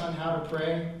advice on how to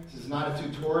pray. This is not a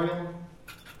tutorial.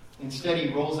 Instead,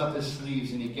 He rolls up His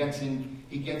sleeves and He gets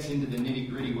into the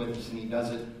nitty-gritty with us, and He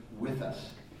does it with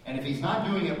us. And if He's not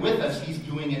doing it with us, He's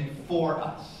doing it for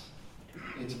us.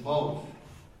 It's both.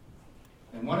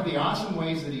 And one of the awesome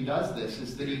ways that He does this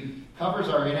is that He covers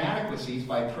our inadequacies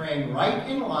by praying right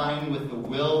in line with the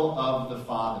will of the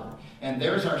Father. And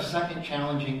there's our second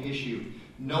challenging issue,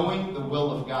 knowing the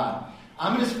will of God.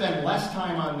 I'm going to spend less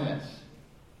time on this.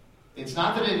 It's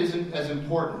not that it isn't as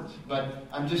important, but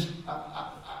I'm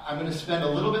going to spend a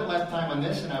little bit less time on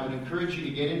this, and I would encourage you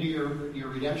to get into your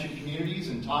redemption communities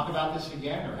and talk about this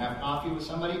again, or have coffee with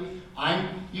somebody.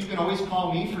 You can always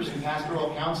call me for some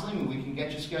pastoral counseling, and we can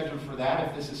get you scheduled for that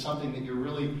if this is something that you're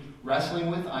really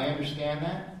wrestling with. I understand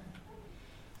that.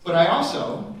 But I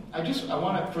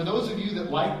want to, for those of you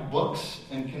that like books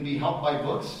and can be helped by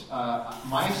books,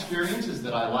 my experience is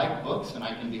that I like books and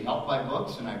I can be helped by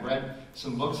books, and I've read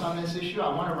some books on this issue.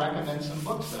 I want to recommend some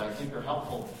books that I think are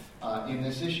helpful in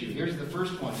this issue. Here's the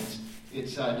first one.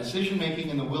 It's Decision Making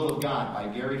in the Will of God by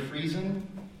Gary Friesen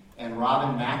and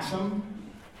Robin Maxim.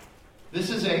 This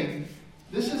is a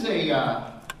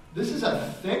This is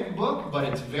a thick book, but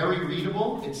it's very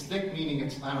readable. It's thick, meaning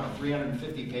it's,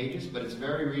 350 pages, but it's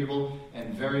very readable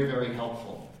and very, very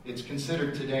helpful. It's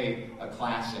considered today a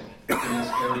classic in this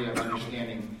area of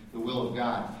understanding the will of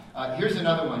God. Here's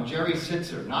another one, Jerry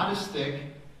Switzer. Not as thick,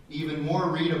 even more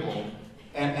readable,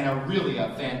 and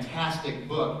a fantastic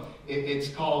book. It's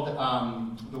called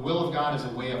The Will of God is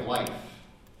a Way of Life.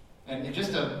 And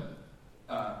just a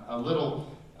little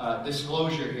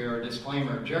disclosure here, a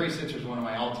disclaimer. Jerry Switzer is one of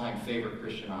my all-time favorite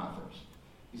Christian authors.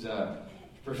 He's a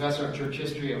professor of church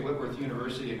history at Whitworth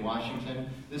University in Washington.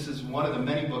 This is one of the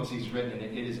many books he's written,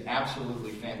 and it is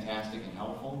absolutely fantastic and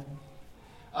helpful.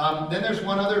 Then there's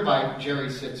one other by Jerry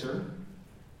Switzer.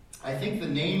 I think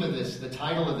the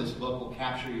title of this book will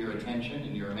capture your attention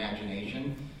and your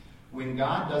imagination. When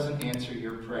God Doesn't Answer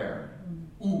Your Prayer.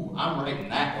 Ooh, I'm writing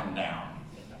that one down.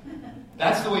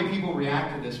 That's the way people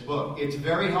react to this book. It's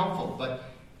very helpful,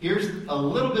 but here's a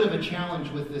little bit of a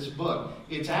challenge with this book.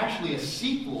 It's actually a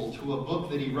sequel to a book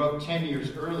that he wrote 10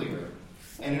 years earlier.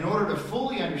 And in order to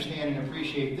fully understand and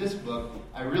appreciate this book,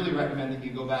 I really recommend that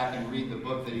you go back and read the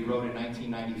book that he wrote in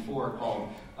 1994 called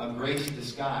A Grace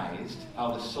Disguised,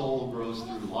 How the Soul Grows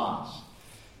Through Loss.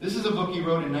 This is a book he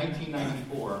wrote in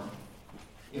 1994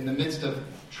 in the midst of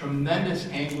tremendous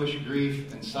anguish,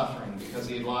 grief, and suffering because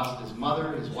he had lost his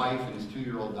mother, his wife, and his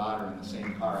 2-year-old daughter in the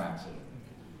same car accident.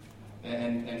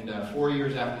 And 4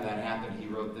 years after that happened, he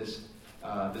wrote this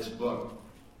book,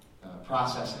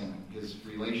 processing his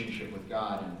relationship with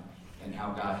God and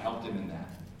how God helped him in that.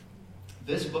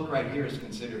 This book right here is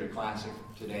considered a classic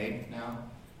today now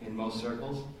in most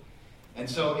circles. And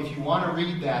so if you want to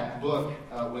read that book,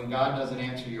 When God Doesn't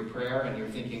Answer Your Prayer, and you're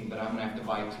thinking, but I'm going to have to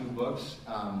buy 2 books,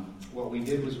 what we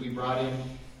did was we brought in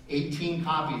 18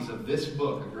 copies of this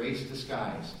book, A Grace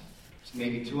Disguised. It's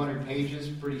maybe 200 pages,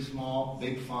 pretty small,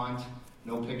 big font,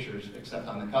 no pictures except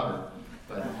on the cover.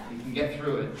 But you can get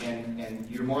through it, and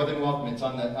you're more than welcome. It's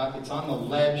on the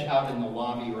ledge out in the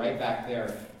lobby right back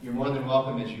there. You're more than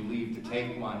welcome as you leave to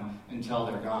take one until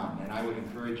they're gone. And I would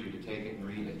encourage you to take it and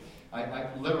read it.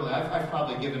 I've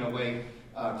probably given away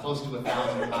close to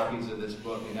 1,000 copies of this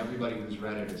book, and everybody who's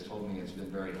read it has told me it's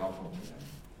been very helpful to them.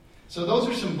 So those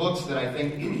are some books that I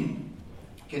think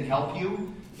can help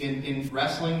you in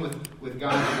wrestling with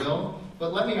God's will.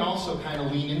 But let me also kind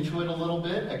of lean into it a little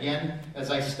bit. Again,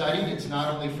 as I studied, it's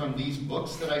not only from these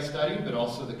books that I studied, but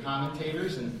also the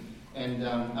commentators. And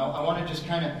I want to just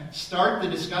kind of start the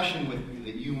discussion with you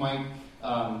that you might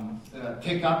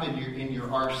pick up in your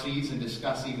RCs and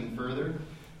discuss even further.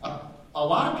 A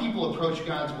lot of people approach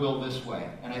God's will this way,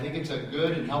 and I think it's a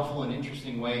good and helpful and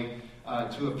interesting way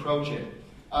to approach it.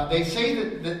 They say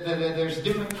that there's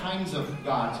different kinds of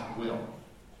God's will.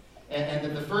 And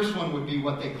that the first one would be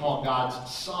what they call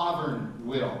God's sovereign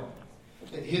will.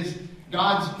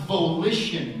 God's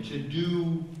volition to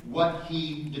do what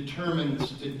he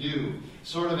determines to do.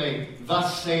 Sort of a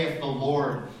thus saith the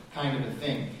Lord kind of a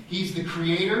thing. He's the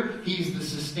creator. He's the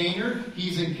sustainer.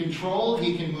 He's in control.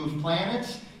 He can move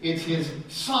planets. It's his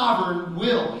sovereign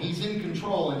will. He's in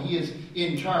control and he is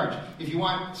in charge. If you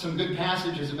want some good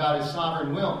passages about his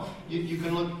sovereign will, you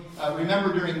can look.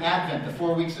 Remember during Advent, the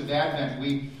 4 weeks of Advent,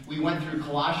 we went through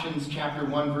Colossians chapter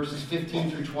 1, verses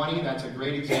 15 through 20. That's a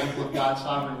great example of God's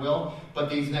sovereign will. But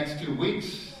these next 2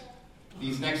 weeks,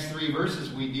 these next 3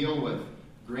 verses we deal with.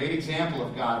 Great example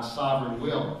of God's sovereign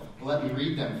will. Let me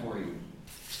read them for you.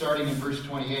 Starting in verse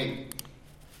 28.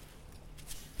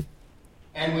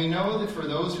 And we know that for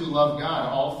those who love God,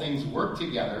 all things work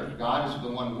together. God is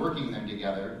the one working them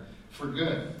together for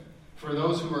good. For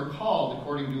those who are called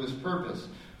according to his purpose.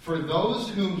 For those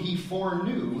whom he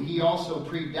foreknew, he also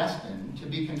predestined to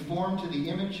be conformed to the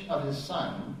image of his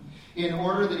Son, in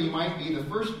order that he might be the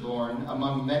firstborn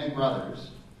among many brothers.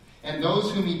 And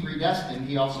those whom he predestined,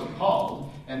 he also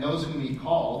called. And those whom he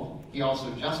called, he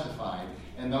also justified.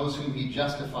 And those whom he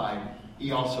justified,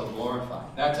 he also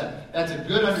glorified. That's a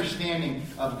good understanding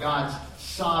of God's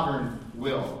sovereign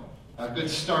will. A good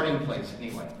starting place,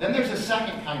 anyway. Then there's a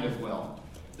second kind of will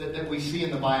that we see in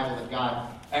the Bible that God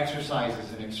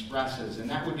exercises and expresses, and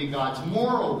that would be God's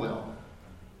moral will.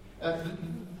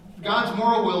 God's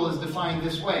moral will is defined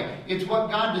this way. It's what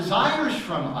God desires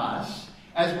from us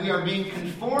as we are being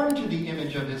conformed to the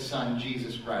image of his Son,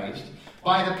 Jesus Christ,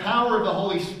 by the power of the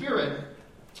Holy Spirit,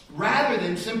 rather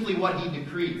than simply what he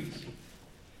decrees.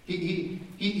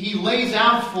 He lays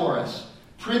out for us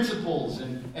principles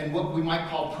and what we might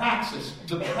call praxis,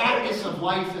 the practice of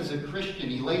life as a Christian.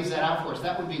 He lays that out for us.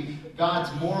 That would be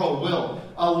God's moral will.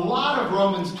 A lot of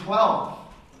Romans 12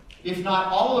 If not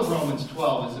all of Romans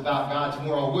 12 is about God's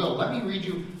moral will. Let me read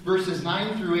you verses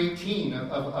 9 through 18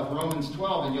 of Romans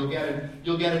 12, and you'll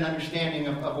get an understanding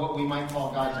of what we might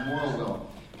call God's moral will.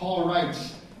 Paul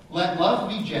writes, "Let love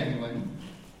be genuine,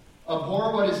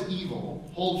 abhor what is evil,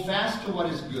 hold fast to what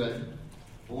is good,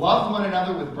 love one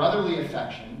another with brotherly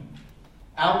affection,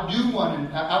 outdo one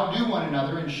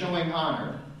another in showing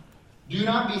honor. Do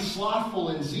not be slothful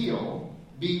in zeal.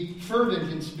 Be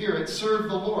fervent in spirit. Serve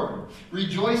the Lord.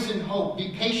 Rejoice in hope. Be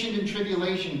patient in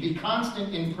tribulation. Be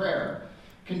constant in prayer.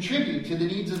 Contribute to the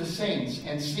needs of the saints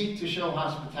and seek to show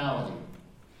hospitality.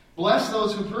 Bless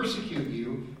those who persecute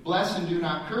you. Bless and do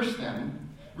not curse them.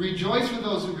 Rejoice with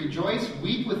those who rejoice.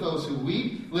 Weep with those who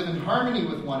weep. Live in harmony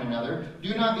with one another.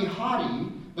 Do not be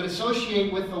haughty, but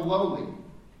associate with the lowly.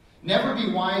 Never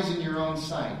be wise in your own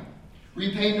sight.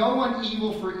 Repay no one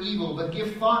evil for evil, but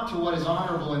give thought to what is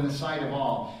honorable in the sight of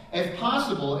all. If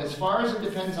possible, as far as it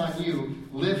depends on you,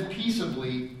 live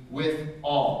peaceably with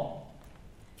all."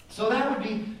 So that would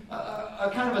be a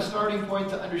kind of a starting point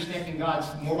to understanding God's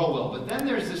moral will. But then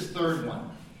there's this third one.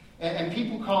 And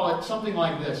people call it something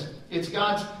like this. It's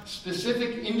God's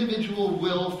specific individual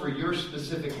will for your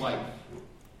specific life.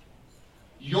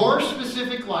 Your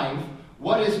specific life.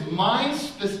 What is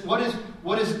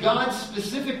God's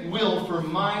specific will for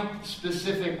my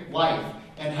specific life?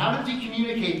 And how did He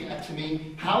communicate that to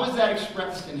me? How is that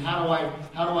expressed, and how do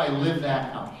I live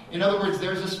that out? In other words,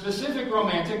 there's a specific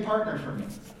romantic partner for me.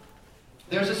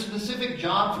 There's a specific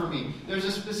job for me. There's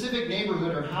a specific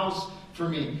neighborhood or house for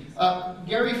me.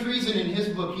 Gary Friesen, in his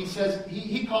book, he says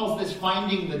he calls this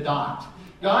finding the dot.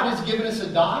 God has given us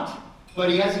a dot, but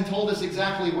He hasn't told us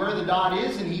exactly where the dot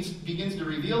is, and He begins to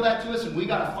reveal that to us, and we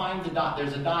got to find the dot.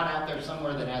 There's a dot out there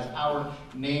somewhere that has our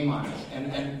name on it.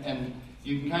 And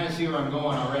you can kind of see where I'm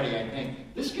going already, I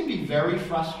think. This can be very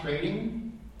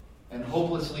frustrating and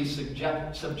hopelessly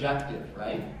subjective,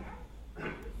 right?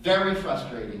 Very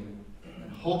frustrating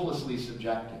and hopelessly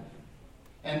subjective.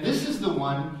 And this is the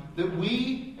one that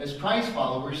we, as Christ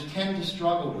followers, tend to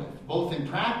struggle with, both in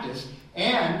practice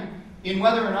and in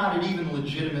whether or not it even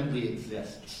legitimately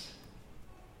exists.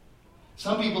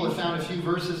 Some people have found a few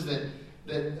verses that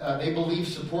they believe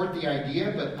support the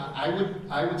idea, but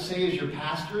I would say as your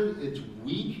pastor, it's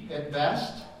weak at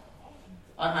best.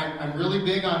 I'm really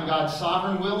big on God's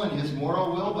sovereign will and His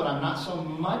moral will, but I'm not so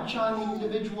much on the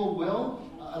individual will.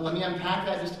 Let me unpack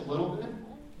that just a little bit.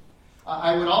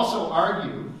 I would also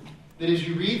argue that as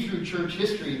you read through church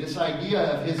history, this idea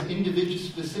of His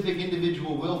specific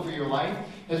individual will for your life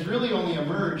has really only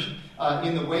emerged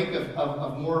in the wake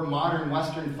of more modern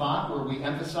Western thought, where we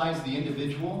emphasize the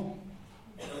individual.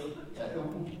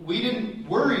 We didn't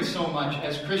worry so much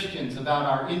as Christians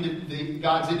about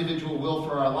God's individual will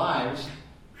for our lives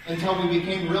until we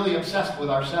became really obsessed with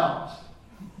ourselves,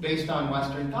 based on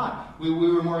Western thought. We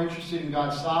were more interested in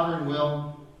God's sovereign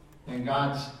will and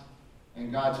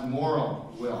God's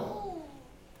moral will.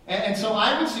 And so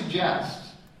I would suggest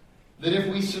that if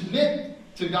we submit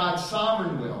to God's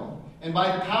sovereign will, and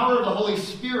by the power of the Holy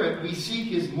Spirit we seek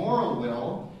His moral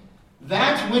will,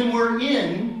 that's when we're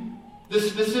in the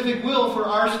specific will for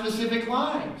our specific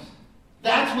lives.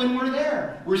 That's when we're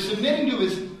there. We're submitting to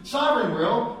His sovereign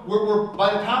will. We're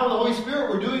by the power of the Holy Spirit,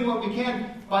 we're doing what we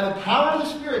can by the power of the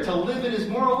Spirit to live in His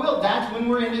moral will. That's when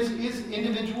we're in His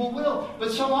individual will.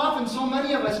 But so often, so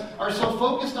many of us are so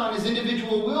focused on His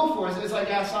individual will for us. It's like,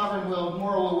 sovereign will,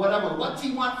 moral will, whatever. What's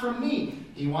He want from me?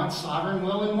 He wants sovereign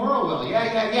will and moral will.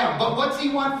 Yeah. But what's He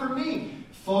want from me?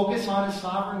 Focus on His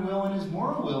sovereign will and His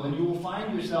moral will, and you will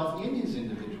find yourself in His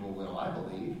individual will, I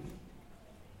believe.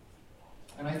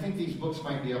 And I think these books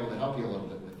might be able to help you a little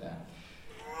bit with that.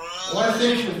 I want to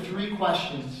finish with 3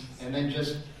 questions, and then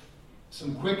just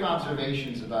some quick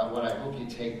observations about what I hope you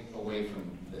take away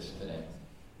from this today.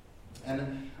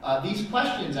 And these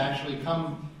questions actually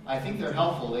come, I think they're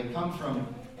helpful. They come from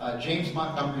James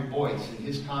Montgomery Boyce in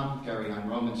his commentary on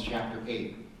Romans chapter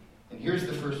 8. And here's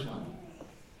the first one.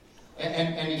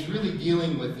 And he's really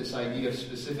dealing with this idea of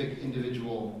specific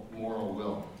individual moral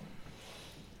will.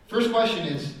 First question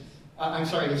is,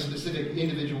 his specific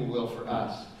individual will for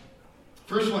us.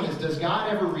 First one is, does God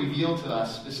ever reveal to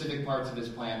us specific parts of His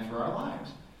plan for our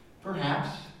lives? Perhaps.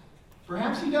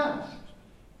 Perhaps He does.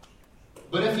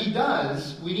 But if He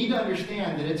does, we need to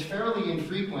understand that it's fairly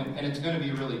infrequent and it's going to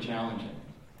be really challenging.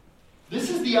 This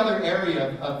is the other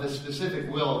area of the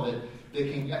specific will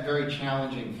that can get very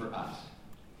challenging for us.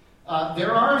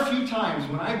 There are a few times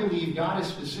when I believe God has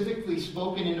specifically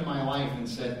spoken into my life and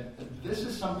said, this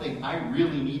is something I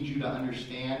really need you to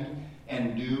understand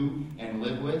and do and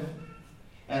live with.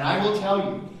 And I will tell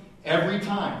you, every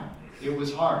time it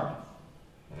was hard.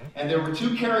 And there were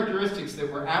two characteristics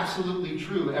that were absolutely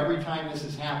true every time this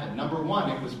has happened. Number one,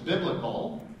 it was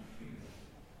biblical.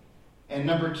 And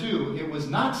number two, it was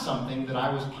not something that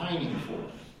I was pining for.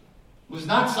 It was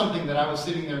not something that I was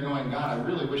sitting there going, God, I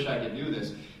really wish I could do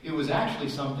this. It was actually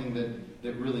something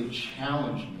that really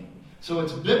challenged me. So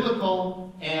it's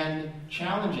biblical and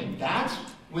challenging. That's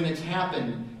when it's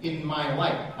happened in my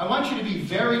life. I want you to be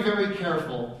very, very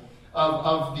careful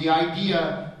of the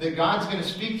idea that God's going to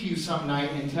speak to you some night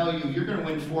and tell you you're going to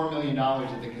win $4 million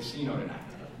at the casino tonight.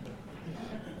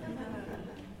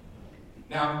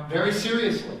 Now, very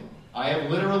seriously, I have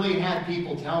literally had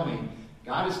people tell me,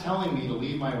 God is telling me to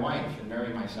leave my wife and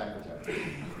marry my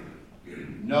secretary.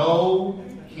 No,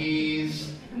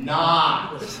 He's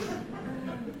not.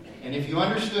 And if you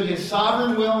understood His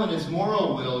sovereign will and His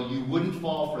moral will, you wouldn't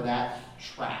fall for that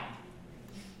trap.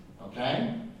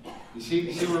 Okay? You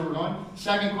see where we're going?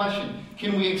 Second question.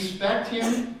 Can we expect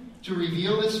Him to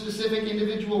reveal this specific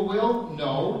individual will?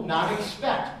 No, not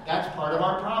expect. That's part of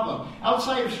our problem.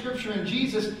 Outside of Scripture and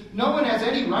Jesus, no one has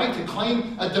any right to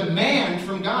claim a demand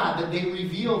from God that they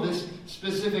reveal this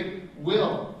specific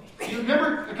will. You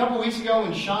remember a couple weeks ago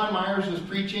when Sean Myers was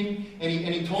preaching and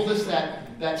he told us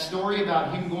that story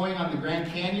about him going on the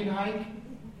Grand Canyon hike?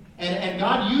 And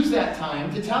God used that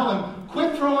time to tell him,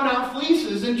 quit throwing out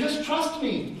fleeces and just trust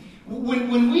me.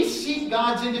 When we seek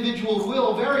God's individual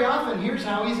will, very often, here's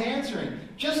how He's answering.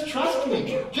 Just trust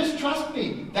me. Just trust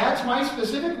me. That's my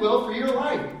specific will for your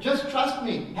life. Just trust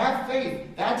me. Have faith.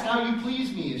 That's how you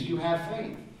please me, is you have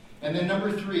faith. And then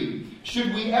number 3,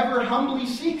 should we ever humbly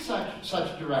seek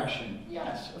such direction?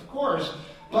 Yes, of course.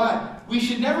 But we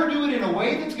should never do it in a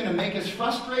way that's going to make us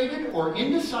frustrated or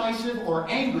indecisive or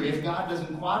angry if God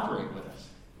doesn't cooperate with us.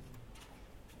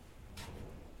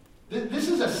 This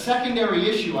is a secondary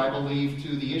issue, I believe,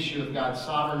 to the issue of God's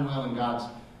sovereign will and God's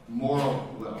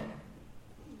moral will.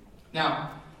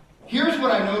 Now, here's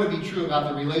what I know to be true about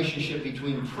the relationship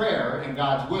between prayer and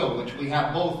God's will, which we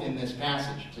have both in this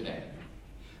passage today.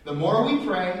 The more we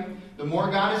pray, the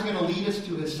more God is going to lead us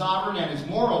to His sovereign and His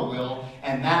moral will,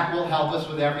 and that will help us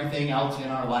with everything else in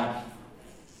our life.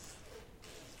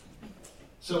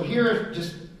 So here,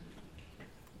 just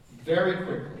very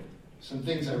quickly, some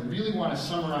things I really want to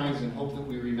summarize and hope that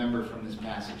we remember from this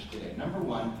passage today. Number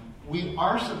 1, we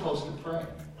are supposed to pray.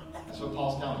 That's what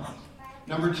Paul's telling us.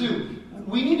 Number 2,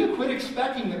 we need to quit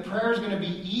expecting that prayer is going to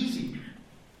be easy.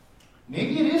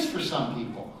 Maybe it is for some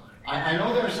people. I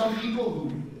know there are some people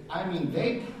who,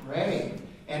 they pray,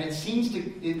 and it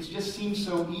just seems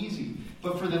so easy.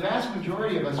 But for the vast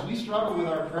majority of us, we struggle with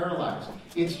our prayer lives.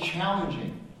 It's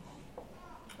challenging.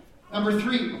 Number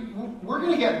 3, we're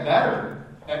going to get better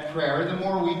at prayer the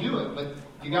more we do it, but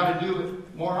you got to do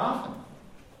it more often.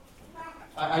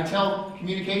 I tell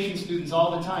communication students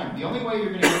all the time, the only way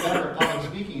you're going to get better at public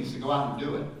speaking is to go out and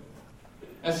do it.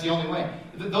 That's the only way.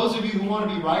 Those of you who want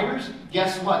to be writers,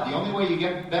 guess what? The only way you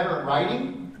get better at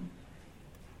writing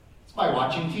is by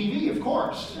watching TV, of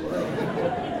course. You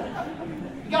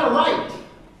got to write.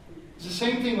 It's the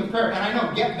same thing with prayer. And I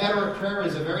know get better at prayer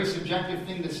is a very subjective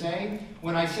thing to say.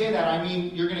 When I say that, I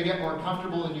mean you're going to get more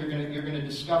comfortable and you're going to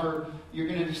discover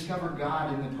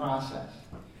God in the process.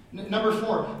 Number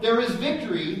 4, there is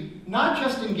victory not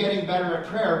just in getting better at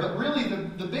prayer, but really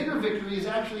the bigger victory is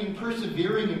actually in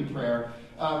persevering in prayer.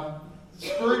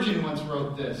 Spurgeon once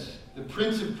wrote this. The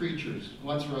Prince of Preachers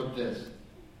once wrote this.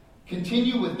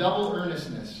 Continue with double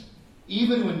earnestness,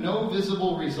 even when no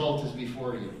visible result is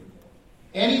before you.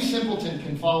 Any simpleton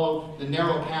can follow the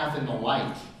narrow path in the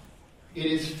light. It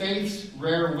is faith's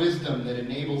rare wisdom that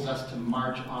enables us to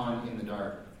march on in the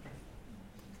dark.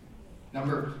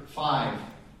 Number 5,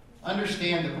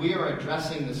 understand that we are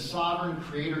addressing the sovereign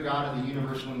creator God of the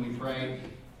universe when we pray,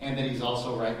 and that He's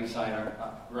also right beside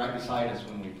us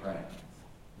when we pray.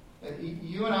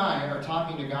 You and I are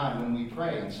talking to God when we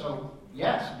pray, and so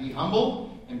yes, be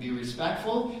humble and be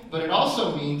respectful, but it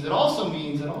also means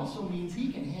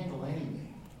He can handle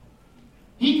anything.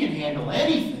 He can handle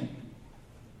anything.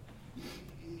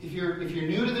 If you're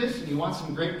new to this and you want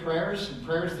some great prayers, some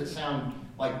prayers that sound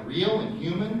like real and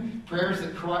human, prayers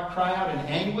that cry out in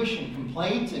anguish and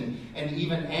complaint and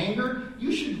even anger,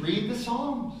 you should read the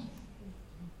Psalms.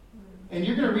 And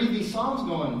you're going to read these Psalms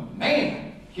going,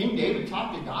 man, King David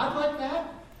talked to God like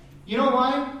that? You know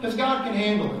why? Because God can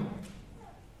handle it.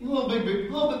 He's a little bit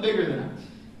bigger than us.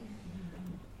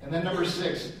 And then number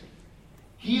 6,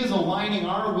 He is aligning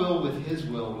our will with His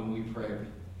will when we pray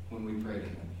to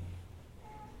Him.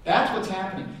 That's what's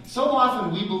happening. So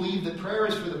often we believe that prayer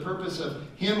is for the purpose of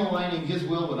Him aligning His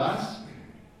will with us,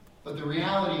 but the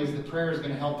reality is that prayer is going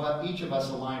to help each of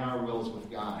us align our wills with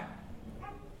God.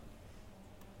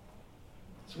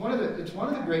 It's one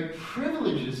of the great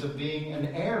privileges of being an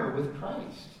heir with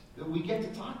Christ, that we get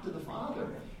to talk to the Father.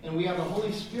 And we have the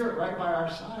Holy Spirit right by our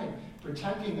side,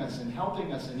 protecting us and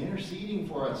helping us and interceding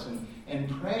for us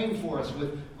and praying for us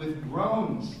with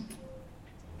groans.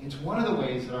 It's one of the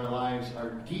ways that our lives are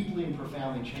deeply and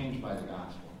profoundly changed by the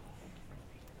gospel.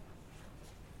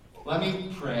 Let me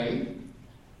pray,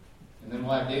 and then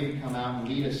we'll have David come out and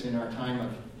lead us in our time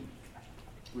of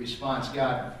response.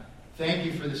 God, thank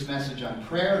you for this message on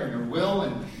prayer and your will,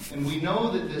 and we know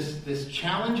that this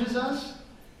challenges us,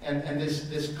 and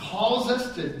this calls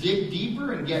us to dig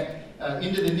deeper and get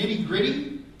into the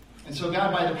nitty-gritty. And so,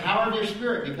 God, by the power of your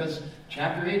Spirit, because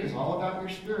chapter 8 is all about your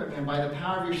Spirit, and by the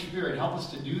power of your Spirit, help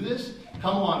us to do this.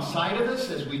 Come alongside of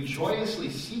us as we joyously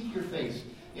seek your face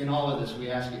in all of this. We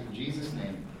ask it in Jesus'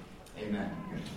 name. Amen.